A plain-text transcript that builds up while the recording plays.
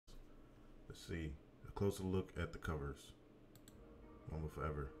Let's see. A closer look at the covers. Mamba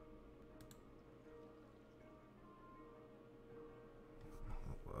Forever.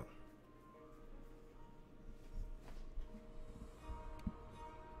 Oh, wow.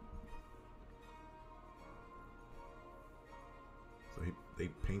 So they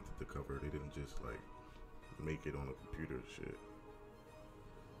painted the cover. They didn't just like make it on a computer shit.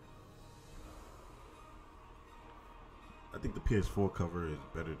 I think the PS4 cover is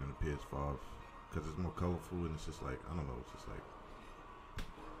better than the PS5 because it's more colorful and it's just like, I don't know, it's just like,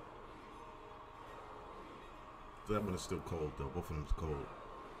 that one is still cold though. Both of them is cold.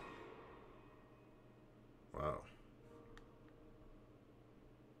 Wow.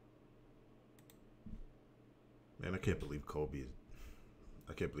 Man, I can't believe Kobe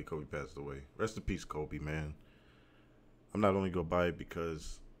passed away. Rest in peace, Kobe, man. I'm not only gonna buy it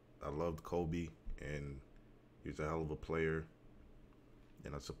because I loved Kobe and he was a hell of a player,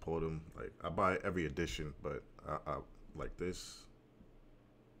 and I support him. Like I buy every edition, but I like this.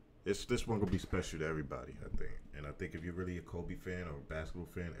 This one gonna be special to everybody, I think. And I think if you're really a Kobe fan or a basketball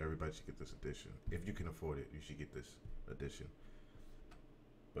fan, everybody should get this edition. If you can afford it, you should get this edition.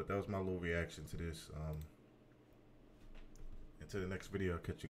 But that was my little reaction to this. Until the next video, I'll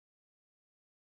catch you.